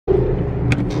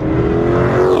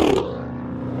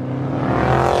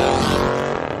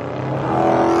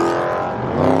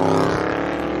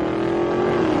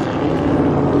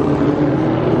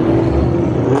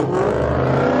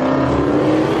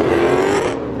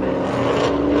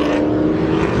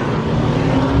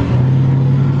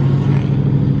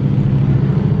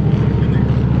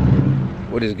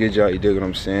is good, y'all? You dig what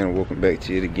I'm saying? Welcome back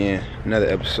to it again. Another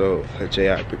episode of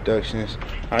J.I. Productions.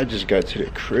 I just got to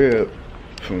the crib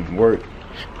from work,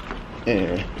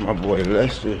 and my boy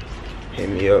Lester hit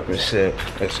me up and said,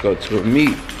 let's go to a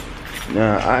meet.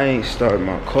 Now, I ain't started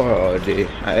my car all day.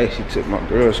 I actually took my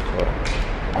girl's car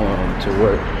to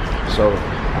work. So,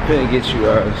 I'm finna get you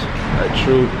guys a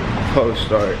true cold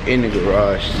start in the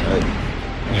garage.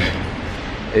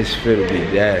 It's finna be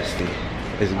nasty.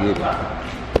 Let's get it.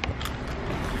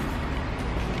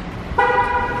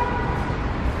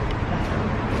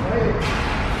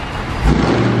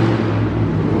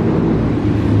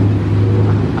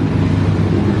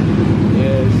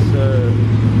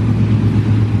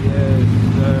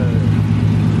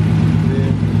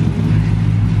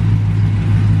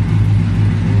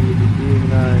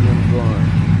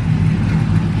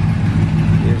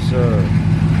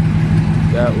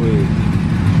 That way,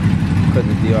 put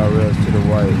the DRLs to the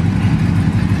white.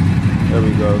 There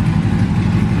we go.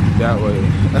 That way.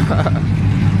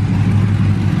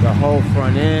 The whole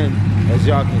front end, as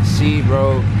y'all can see,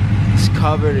 bro, it's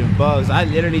covered in bugs. I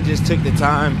literally just took the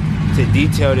time to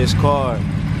detail this car,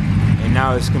 and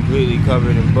now it's completely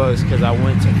covered in bugs because I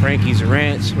went to Frankie's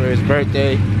ranch for his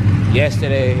birthday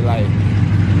yesterday. Like,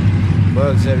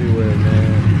 bugs everywhere,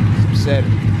 man. It's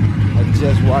upsetting. I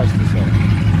just watched this one.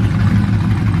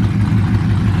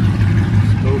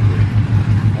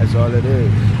 That's all it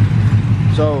is.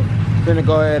 So, finna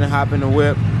go ahead and hop in the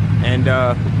whip and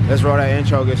let's roll that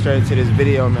intro, get straight into this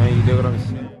video, man. You dig what I'm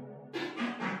saying?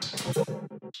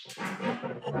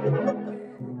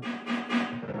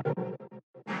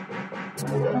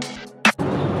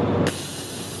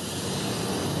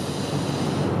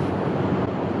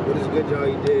 What is good, y'all?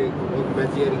 You dig? Welcome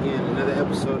back yet again. Another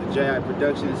episode of J.I.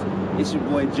 Productions. It's your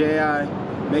boy J.I.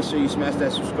 Make sure you smash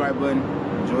that subscribe button.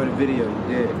 Enjoy the video. You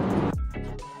dig?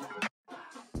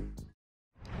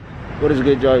 What is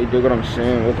good, y'all? You dig what I'm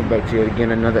saying? Welcome back to it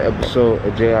again. Another episode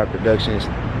of J.I. Productions.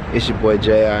 It's your boy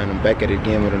J.I. and I'm back at it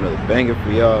again with another banger for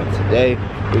y'all. Today,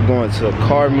 we're going to a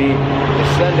car meet. It's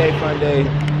Sunday fun day.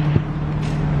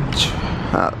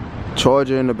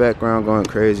 Charger in the background going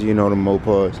crazy, you know, the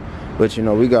Mopars. But you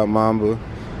know, we got Mamba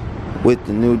with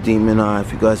the new Demon Eye.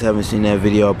 If you guys haven't seen that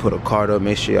video, I'll put a card up.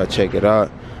 Make sure y'all check it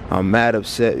out. I'm mad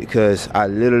upset because I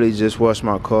literally just washed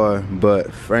my car,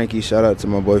 but Frankie, shout out to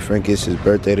my boy Frankie, it's his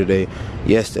birthday today.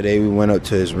 Yesterday we went up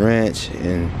to his ranch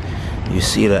and you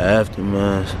see the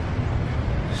aftermath.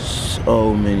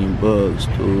 So many bugs,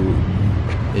 dude.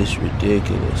 It's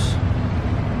ridiculous.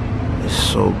 It's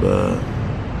so bad.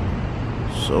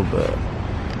 So bad.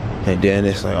 And then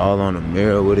it's like all on the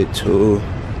mirror with it too.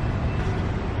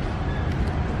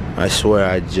 I swear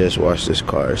I just washed this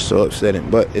car. It's so upsetting,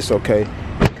 but it's okay.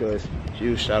 Because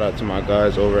huge shout out to my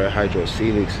guys over at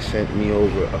Hydrocelix, sent me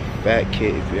over a fat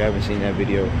kit. If you haven't seen that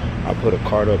video, I'll put a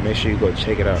card up. Make sure you go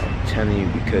check it out. I'm telling you,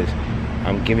 because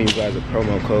I'm giving you guys a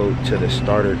promo code to the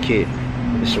starter kit.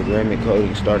 The ceramic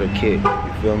coating starter kit.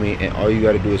 You feel me? And all you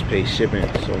gotta do is pay shipping.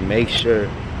 So make sure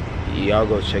y'all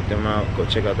go check them out. Go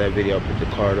check out that video. I'll put the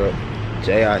card up.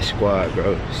 J.I. Squad,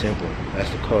 bro. Simple. That's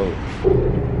the code.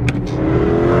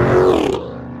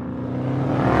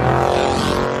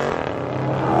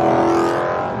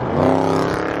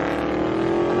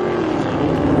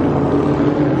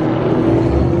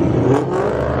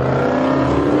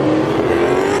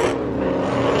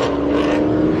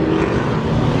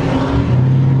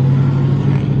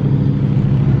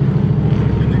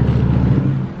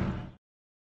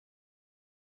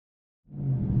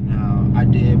 I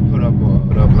did put up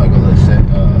like a little set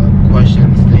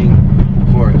questions thing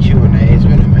for a Q&A. It's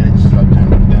been a minute since I've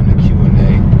done the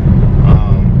Q&A.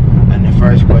 And the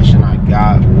first question I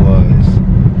got was,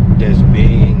 does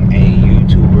being a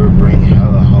YouTuber bring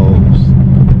hella hoes?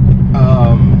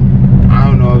 I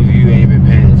don't know if you ain't been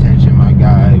paying attention, my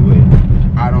guy, but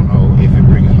I don't know if it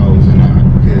brings hoes or not,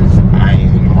 because I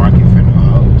ain't in the market for no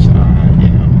hoes. I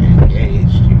am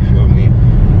engaged, you feel me?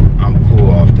 I'm cool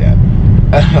off that.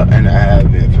 And I have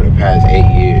been for the past 8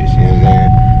 years, you know what I'm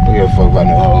saying? I don't give a fuck about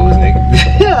no hoes, nigga.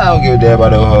 I don't give a damn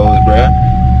about no hoes, bruh.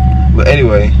 But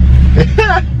anyway,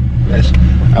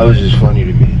 that was just funny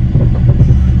to me.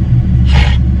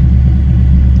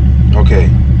 Okay,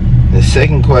 the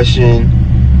second question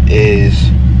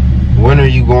is, when are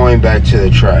you going back to the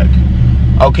track?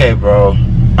 Okay, bro,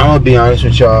 I'm gonna be honest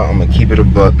with y'all. I'm gonna keep it a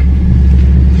buck.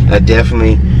 I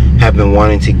definitely have been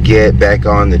wanting to get back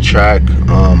on the track.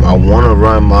 I want to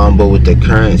run Mamba with the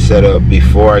current setup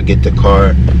before I get the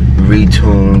car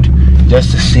retuned,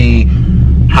 just to see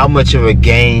how much of a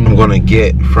gain I'm gonna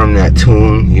get from that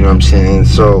tune, you know what I'm saying?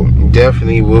 So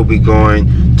definitely will be going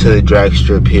to the drag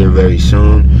strip here very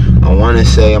soon. I want to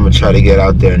say I'm gonna try to get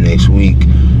out there next week.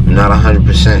 I'm not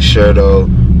 100% sure though.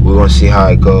 We're gonna see how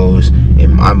it goes,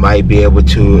 and I might be able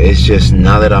to. It's just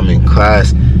now that I'm in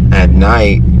class at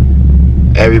night,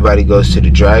 everybody goes to the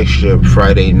drag strip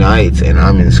Friday nights, and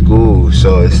I'm in school,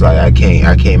 so it's like I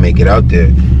can't make it out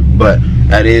there. But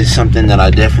that is something that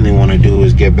I definitely want to do,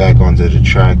 is get back onto the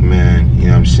track, man. You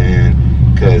know what I'm saying?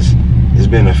 Because it's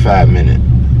been a fat minute,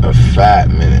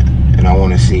 and I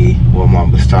want to see what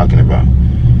Mamba's talking about.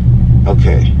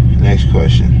 Okay, next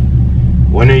question.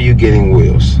 When are you getting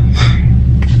wheels?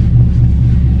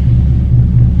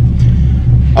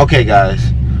 Okay,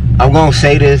 guys, I'm gonna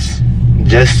say this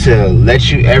just to let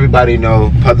everybody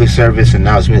know, public service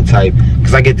announcement type,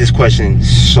 because I get this question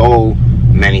so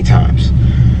many times.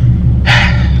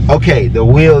 Okay, the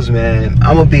wheels, man.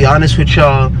 I'm gonna be honest with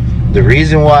y'all. The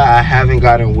reason why I haven't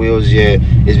gotten wheels yet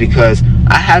is because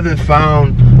I haven't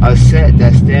found a set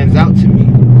that stands out to me.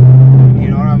 You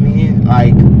know what I mean?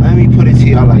 Like, let me put it to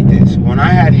y'all like this. When I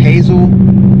had Hazel's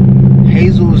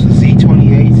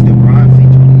Z28s, the bronze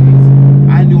Z28s,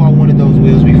 I knew I wanted those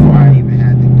wheels before I even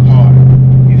had the car.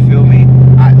 You feel me?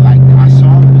 I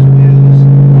saw those wheels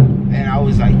and I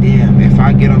was like, damn, if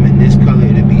I get them in this color,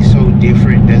 it'd be so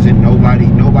different.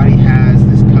 Nobody has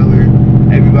this color.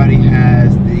 Everybody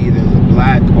has either the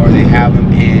black or they have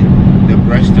them in the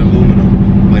brushed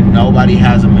aluminum, but nobody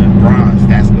has them in bronze.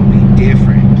 That's gonna be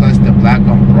different. Plus the black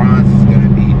on bronze is gonna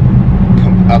be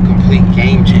a complete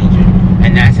game changer,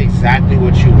 and that's exactly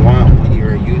what you want when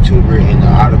you're a YouTuber in the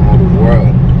automotive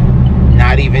world.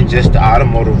 Not even just the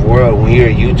automotive world, when you're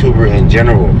a YouTuber in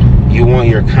general, you want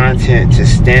your content to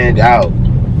stand out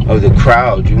of the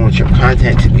crowd. You want your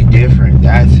content to be different.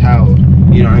 That's how,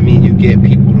 you know what I mean, you get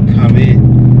people to come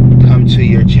to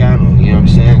your channel, you know what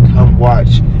I'm saying? Come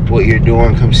watch what you're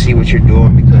doing, come see what you're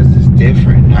doing, because it's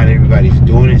different. Not everybody's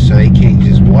doing it, so they can't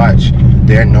just watch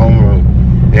their normal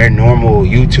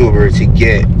YouTuber to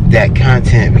get that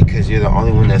content because you're the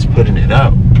only one that's putting it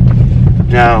up.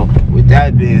 Now, with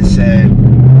that being said,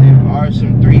 there are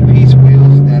some 3-piece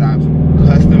wheels that I've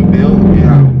custom built and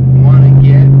I want to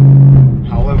get.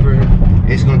 However,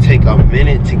 it's going to take a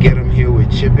minute to get them here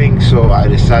with shipping, so I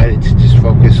decided to just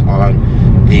focus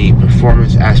on the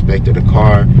performance aspect of the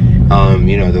car.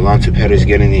 You know, the launch pedals,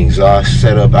 getting the exhaust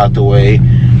set up out the way,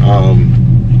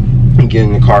 and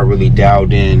getting the car really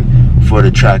dialed in for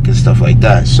the track and stuff like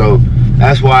that. So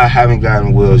that's why I haven't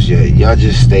gotten wheels yet. Y'all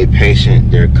just stay patient,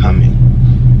 they're coming.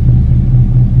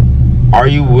 Are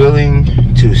you willing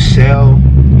to sell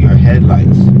your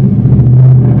headlights?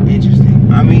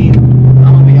 Interesting. I mean,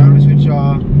 I'm gonna be honest with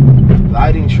y'all,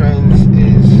 Lighting Trends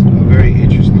is a very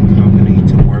interesting company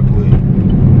to work with.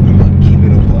 I'm gonna keep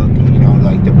it a buck. You know,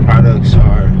 like the products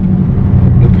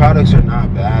are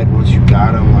not bad once you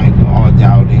got them like all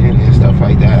dialed in and stuff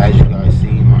like that, as you guys see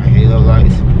my halo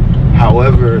lights.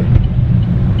 However,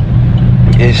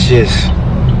 it's just,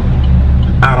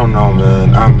 I don't know,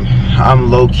 man.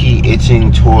 I'm low-key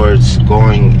itching towards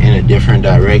going in a different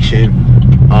direction.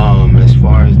 As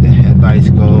far as the headlights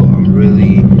go, I'm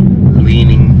really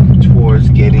leaning towards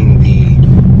getting the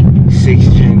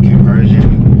 6th gen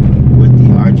conversion with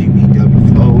the RGB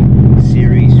Flow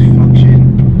series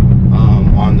function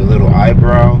on the little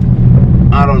eyebrow.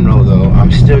 I don't know though.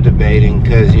 I'm still debating,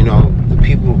 because you know, the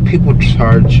people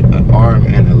charge an arm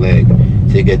and a leg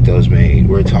to get those made.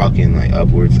 We're talking like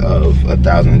upwards of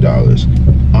 $1,000.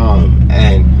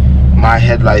 And my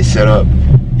headlight setup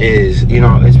is, you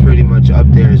know, it's pretty much up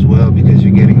there as well, because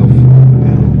you're getting a full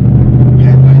build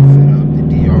headlight setup, the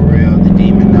DRL, the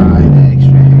Demon Eye, the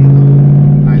extra halo.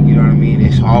 Like, you know what I mean?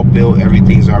 It's all built.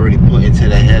 Everything's already put into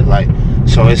the headlight.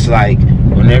 So it's like,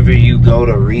 whenever you go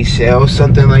to resell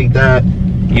something like that,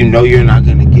 you know you're not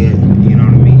gonna get, you know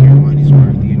what I mean, your money's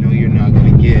worth. You know you're not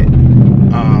gonna get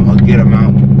a good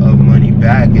amount of money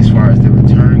back as far as the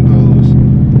return goes.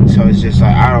 So it's just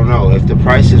like, I don't know, if the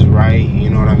price is right, you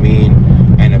know what I mean,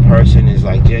 and the person is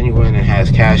like genuine and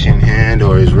has cash in hand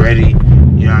or is ready,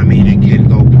 you know what I mean, and can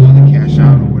go pull the cash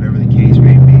out or whatever the case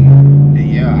may be, then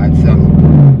yeah, I'd sell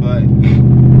them. But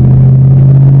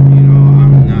you know,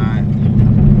 I'm not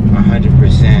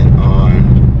 100%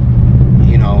 on,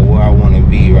 you know, where I want to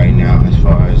be right now as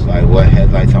far as like what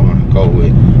headlights I want to go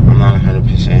with. I'm not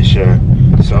 100% sure.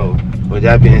 So with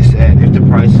that being said, if the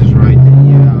price is right, then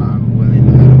yeah, I'm willing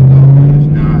to let them go. If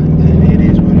not, then it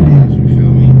is what it is. You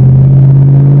feel me?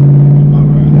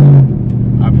 Alright,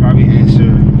 I'll probably answer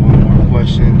one more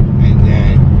question and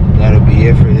then that'll be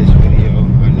it for this video.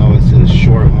 I know it's a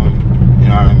short one, you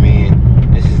know what I mean?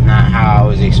 This is not how I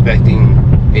was expecting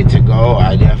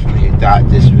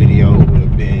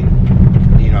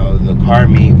car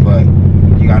meet, but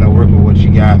you gotta work with what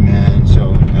you got, man.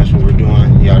 So that's what we're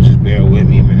doing. Y'all just bear with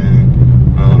me,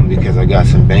 man, because I got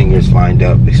some bangers lined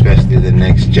up, especially the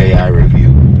next JI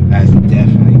review. That's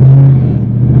definitely a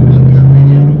good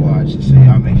video to watch. So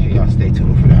y'all make sure y'all stay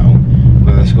tuned for that one.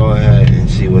 But let's go ahead and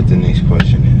see what the next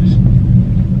question is.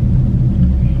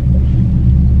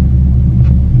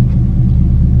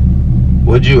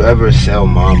 Would you ever sell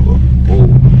Mamba? Ooh.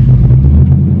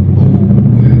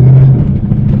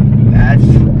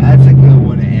 That's a good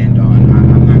one to end on.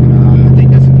 I'm not gonna lie. I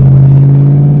think that's a good one to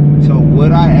end on. So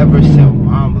would I ever sell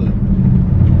Mamba?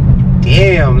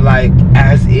 Damn, like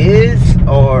as is,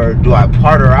 or do I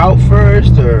part her out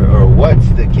first, or what's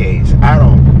the case? I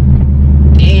don't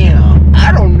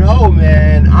know,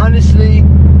 man. Honestly,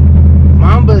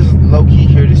 Mamba's low-key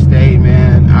here to stay,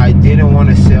 man. I didn't want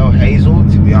to sell Hazel,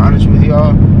 to be honest with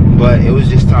y'all, but it was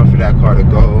just time for that car to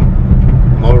go.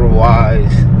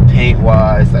 Motor-wise,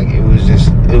 paint-wise, like it was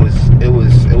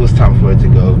time for it to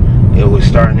go. It was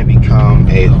starting to become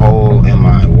a hole in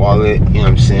my wallet, you know what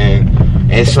I'm saying?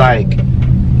 It's like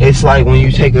when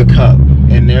you take a cup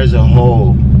and there's a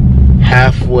hole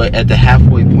halfway at the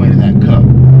halfway point of that cup.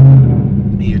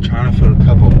 You're trying to fill the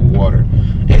cup up with water.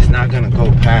 It's not gonna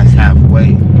go past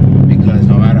halfway, because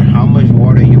no matter how much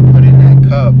water you put in that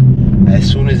cup, as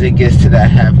soon as it gets to that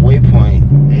halfway point,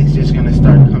 it's just gonna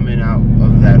start coming out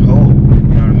of that hole.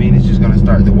 You know what I mean? It's just gonna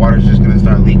start, the water's just gonna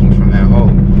start leaking from that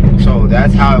hole. So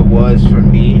that's how it was for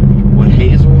me with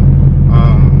Hazel.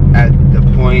 At the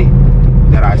point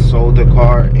that I sold the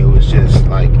car, it was just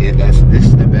like, this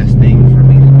is the best thing for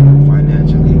me to do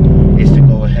financially, is to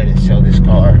go ahead and sell this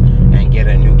car and get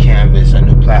a new canvas, a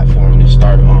new platform to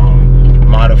start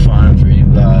modifying for you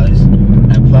guys.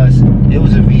 And plus, it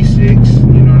was a V6,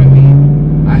 you know what I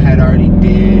mean? I had already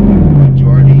did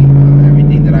majority of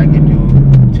everything that I could do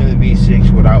to the V6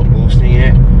 without boosting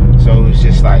it. So it was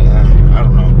just like, I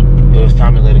don't know. It was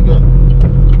time to let it go.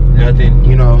 Nothing,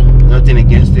 you know, nothing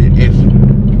against it. If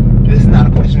this is not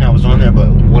a question that was on there, but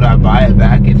would I buy it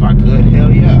back if I could? Hell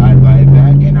yeah, I'd buy it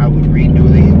back, and I would redo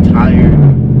the entire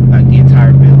build.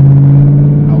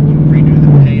 I would redo the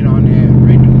paint on it,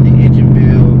 redo the engine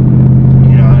build,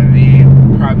 you know what I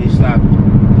mean? Probably slap a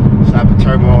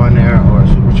turbo on there or a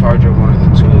supercharger, one of the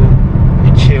two,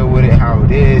 and chill with it how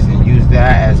it is, and use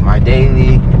that as my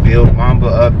daily, build Mamba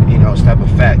up, you know, slap a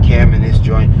fat cam in this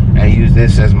joint and use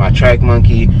this as my track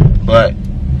monkey. But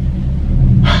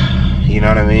you know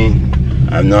what I mean?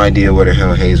 I have no idea where the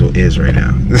hell Hazel is right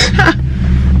now.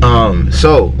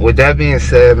 So with that being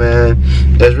said, man,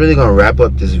 that's really gonna wrap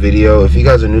up this video. If you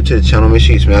guys are new to the channel, make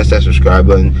sure you smash that subscribe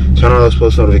button, turn on those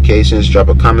post notifications, drop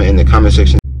a comment in the comment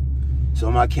section.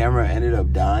 So my camera ended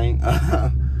up dying.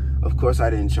 Of course I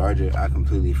didn't charge it. I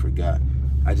completely forgot.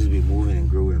 I just be moving and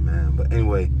grooving, man. But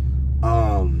anyway,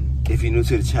 if you're new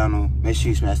to the channel, make sure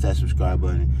you smash that subscribe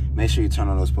button. Make sure you turn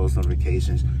on those post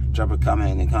notifications. Drop a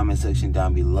comment in the comment section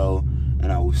down below.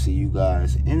 And I will see you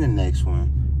guys in the next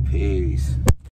one. Peace.